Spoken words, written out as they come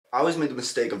I always made the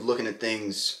mistake of looking at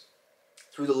things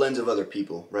through the lens of other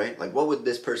people, right? Like, what would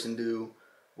this person do?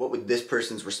 What would this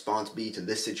person's response be to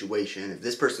this situation? If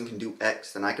this person can do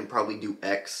X, then I can probably do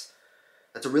X.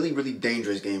 That's a really, really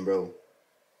dangerous game, bro.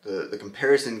 The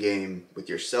comparison game with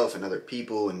yourself and other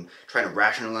people and trying to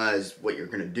rationalize what you're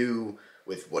going to do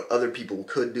with what other people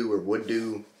could do or would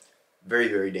do. Very,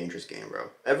 very dangerous game, bro.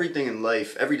 Everything in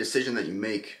life, every decision that you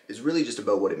make is really just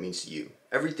about what it means to you.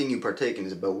 Everything you partake in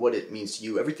is about what it means to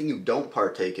you. Everything you don't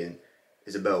partake in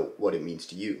is about what it means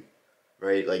to you,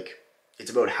 right? Like,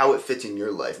 it's about how it fits in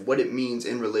your life, what it means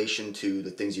in relation to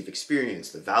the things you've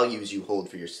experienced, the values you hold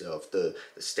for yourself, the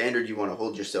standard you want to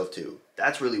hold yourself to.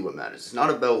 That's really what matters. It's not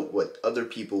about what other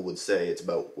people would say, it's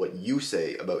about what you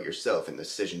say about yourself and the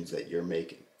decisions that you're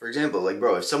making. For example, like,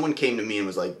 bro, if someone came to me and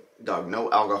was like, dog,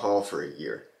 no alcohol for a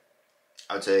year,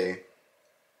 I would say,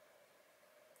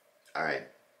 all right.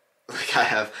 Like, I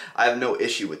have no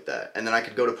issue with that. And then I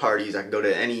could go to parties, I could go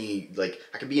to any, like,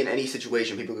 I could be in any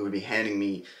situation, people could be handing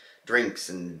me drinks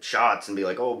and shots and be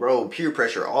like, oh, bro, peer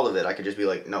pressure, all of it. I could just be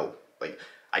like, no. Like,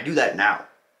 I do that now.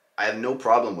 I have no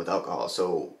problem with alcohol.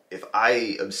 So if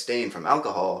I abstain from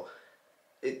alcohol,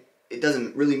 it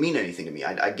doesn't really mean anything to me.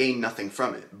 I gain nothing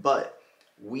from it. But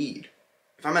weed,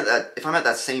 if I'm at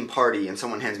that same party and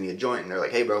someone hands me a joint and they're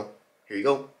like, hey, bro, here you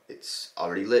go. It's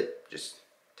already lit. Just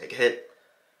take a hit.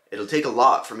 It'll take a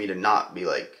lot for me to not be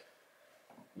like,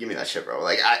 give me that shit, bro.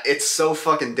 Like, it's so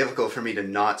fucking difficult for me to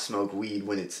not smoke weed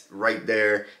when it's right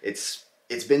there. It's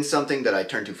been something that I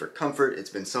turn to for comfort. It's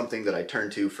been something that I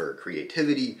turn to for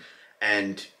creativity.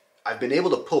 And I've been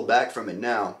able to pull back from it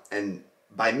now. And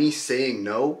by me saying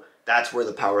no, that's where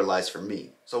the power lies for me.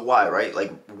 So why, right?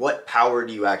 Like, what power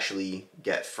do you actually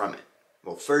get from it?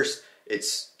 Well, first,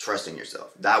 it's trusting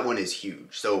yourself. That one is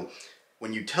huge. So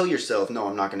when you tell yourself, no,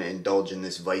 I'm not going to indulge in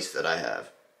this vice that I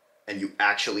have, and you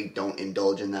actually don't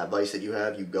indulge in that vice that you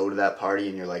have, you go to that party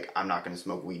and you're like, I'm not going to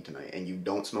smoke weed tonight, and you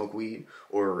don't smoke weed,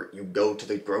 or you go to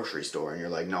the grocery store and you're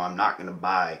like, no, I'm not going to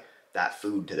buy that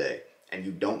food today, and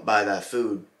you don't buy that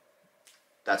food,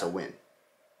 that's a win.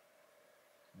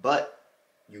 But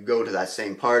you go to that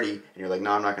same party and you're like,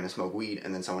 no, I'm not going to smoke weed,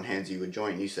 and then someone hands you a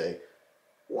joint and you say,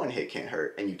 one hit can't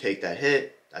hurt, and you take that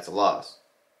hit, that's a loss.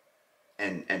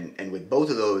 And with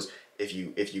both of those, if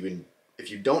you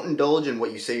don't indulge in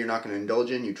what you say you're not going to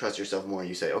indulge in, you trust yourself more.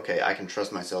 You say, okay, I can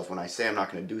trust myself. When I say I'm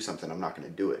not going to do something, I'm not going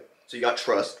to do it. So you got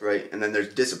trust, right? And then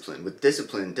there's discipline. With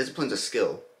discipline, discipline's a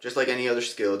skill. Just like any other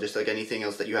skill, just like anything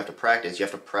else that you have to practice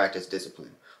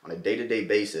discipline. On a day-to-day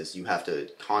basis, you have to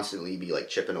constantly be like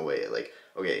chipping away at, like,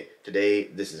 okay, today,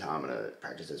 this is how I'm going to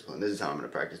practice discipline. This is how I'm going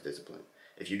to practice discipline.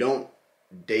 If you don't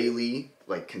daily,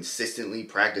 like, consistently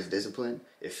practice discipline,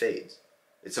 it fades.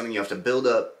 It's something you have to build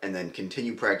up and then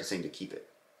continue practicing to keep it.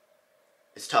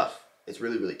 It's tough. It's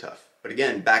really, really tough. But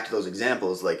again, back to those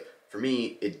examples, like, for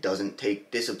me, it doesn't take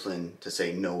discipline to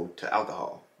say no to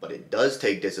alcohol, but it does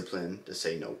take discipline to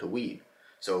say no to weed.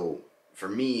 So for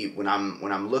me, when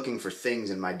I'm looking for things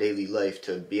in my daily life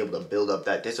to be able to build up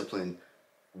that discipline,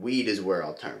 weed is where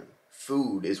I'll turn.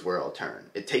 Food is where I'll turn.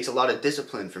 It takes a lot of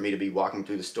discipline for me to be walking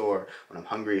through the store when I'm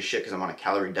hungry as shit because I'm on a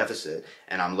calorie deficit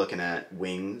and I'm looking at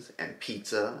wings and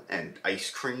pizza and ice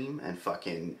cream and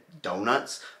fucking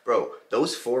donuts. Bro,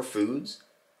 those 4 foods,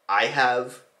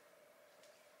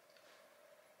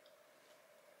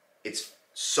 it's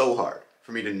so hard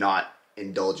for me to not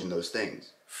indulge in those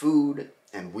things. Food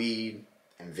and weed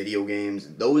and video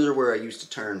games, those are where I used to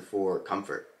turn for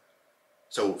comfort.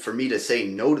 So for me to say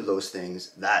no to those things,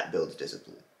 that builds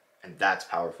discipline. And that's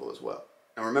powerful as well.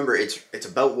 Now remember, it's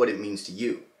about what it means to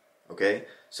you, okay?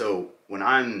 So when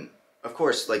of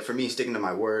course, like, for me, sticking to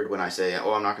my word when I say,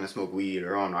 oh, I'm not going to smoke weed,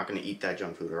 or oh, I'm not going to eat that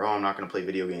junk food, or oh, I'm not going to play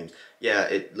video games. Yeah,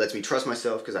 it lets me trust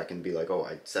myself because I can be like, oh,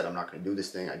 I said I'm not going to do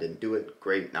this thing. I didn't do it.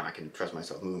 Great. Now I can trust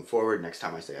myself moving forward. Next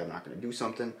time I say I'm not going to do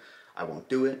something, I won't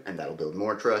do it, and that'll build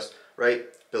more trust, right?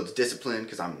 Builds discipline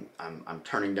because I'm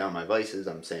turning down my vices.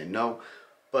 I'm saying no.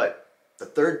 But the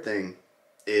third thing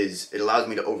is it allows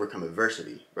me to overcome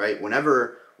adversity, right?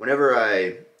 Whenever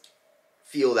I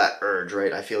feel that urge,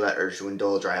 right? I feel that urge to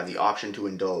indulge, or I have the option to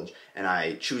indulge, and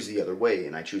I choose the other way,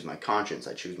 and I choose my conscience,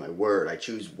 I choose my word, I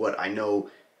choose what I know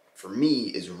for me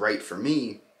is right for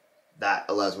me, that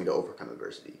allows me to overcome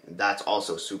adversity. And that's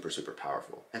also super, super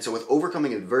powerful. And so with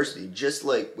overcoming adversity, just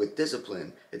like with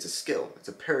discipline, it's a skill. It's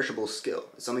a perishable skill.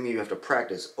 It's something that you have to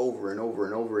practice over and over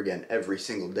and over again every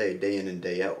single day, day in and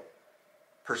day out.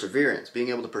 Perseverance, being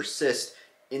able to persist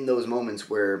in those moments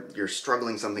where you're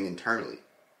struggling something internally.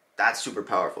 That's super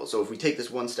powerful. So if we take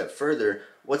this one step further,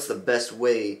 what's the best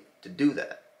way to do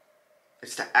that?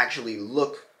 It's to actually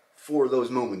look for those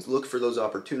moments. Look for those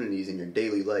opportunities in your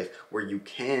daily life where you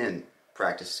can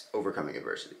practice overcoming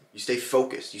adversity. You stay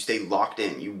focused. You stay locked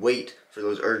in. You wait for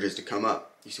those urges to come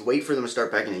up. You wait for them to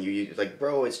start pecking at you. You're like,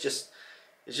 bro, it's just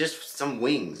some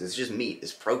wings. It's just meat.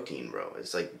 It's protein, bro.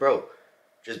 It's like, bro,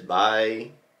 just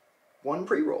buy one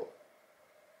pre-roll.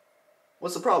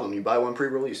 What's the problem? You buy one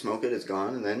pre-roll, you smoke it, it's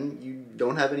gone, and then you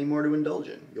don't have any more to indulge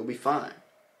in. You'll be fine.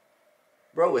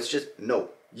 Bro, it's just, no.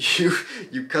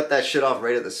 You cut that shit off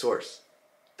right at the source.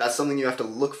 That's something you have to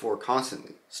look for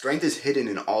constantly. Strength is hidden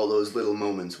in all those little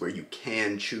moments where you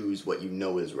can choose what you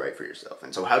know is right for yourself.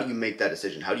 And so how do you make that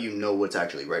decision? How do you know what's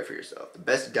actually right for yourself? The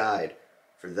best guide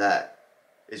for that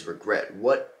is regret.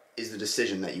 What is the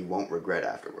decision that you won't regret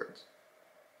afterwards?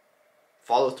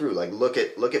 Follow through. Like, look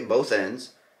at both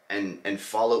ends and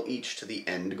follow each to the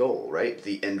end goal, right?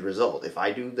 The end result. If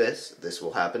I do this, this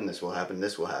will happen, this will happen,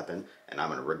 this will happen, and I'm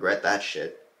going to regret that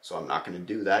shit, so I'm not going to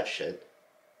do that shit.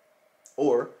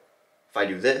 Or, if I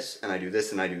do this, and I do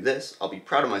this, and I do this, I'll be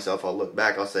proud of myself, I'll look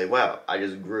back, I'll say, wow, I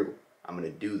just grew. I'm going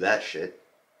to do that shit.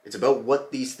 It's about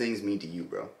what these things mean to you,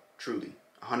 bro. Truly.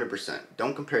 100%.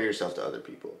 Don't compare yourself to other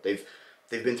people. They've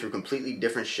been through completely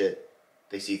different shit.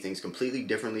 They see things completely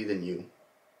differently than you.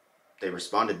 They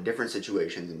respond to different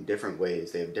situations in different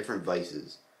ways. They have different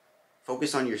vices.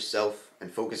 Focus on yourself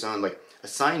and focus on, like,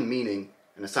 assign meaning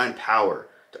and assign power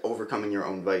to overcoming your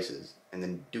own vices. And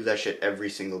then do that shit every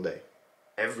single day.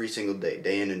 Every single day,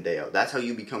 day in and day out. That's how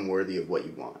you become worthy of what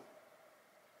you want.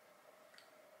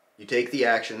 You take the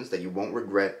actions that you won't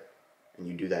regret and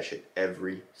you do that shit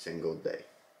every single day.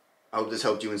 I hope this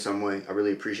helped you in some way. I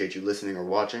really appreciate you listening or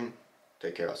watching.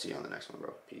 Take care. I'll see you on the next one,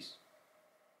 bro. Peace.